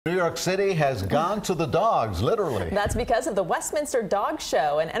New York City has gone to the dogs, literally. That's because of the Westminster Dog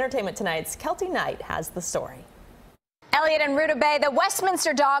Show, and Entertainment Tonight's Kelty Knight has the story. Elliot and Ruta Bay, the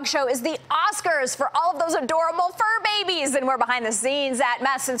Westminster Dog Show is the Oscars for all of those adorable fur babies, and we're behind the scenes at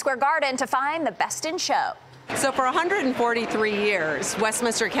Madison Square Garden to find the best in show. So for 143 years,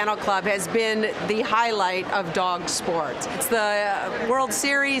 Westminster Kennel Club has been the highlight of dog sports. It's the World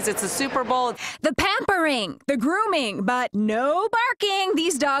Series, it's the Super Bowl. The pampering, the grooming, but no barking.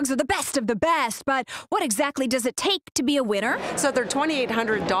 These dogs are the best of the best. But what exactly does it take to be a winner? So there are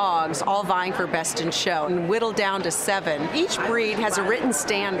 2,800 dogs all vying for best in show and whittled down to 7. Each breed has a written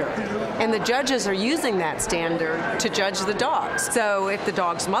standard, and the judges are using that standard to judge the dogs. So if the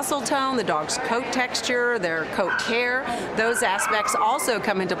dog's muscle tone, the dog's coat texture, their coat care, those aspects also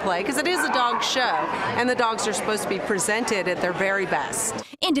come into play because it is a dog show and the dogs are supposed to be presented at their very best.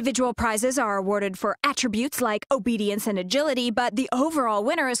 Individual prizes are awarded for attributes like obedience and agility, but the overall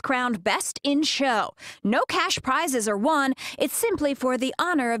winner is crowned best in show. No cash prizes are won. It's simply for the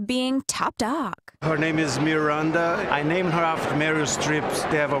honor of being top dog. Her name is Miranda. I named her after Meryl Streep's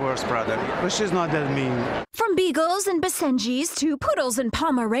Devour's brother, but she's not that mean. From beagles and Basenjis to poodles and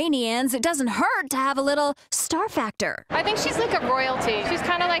Pomeranians, it doesn't hurt to have a little star factor. I think she's like a royalty. She's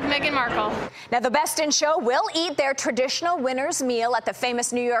kind of like Meghan Markle. Now, the best in show will eat their traditional winner's meal at the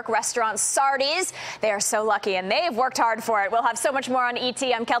famous New York restaurant Sardi's. They are so lucky, and they've worked hard for it. We'll have so much more on ET.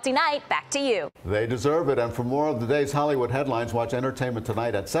 I'm Kelty Knight. Back to you. They deserve it. And for more of the day's Hollywood headlines, watch Entertainment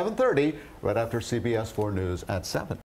Tonight at 7:30, right after CBS 4 News at 7.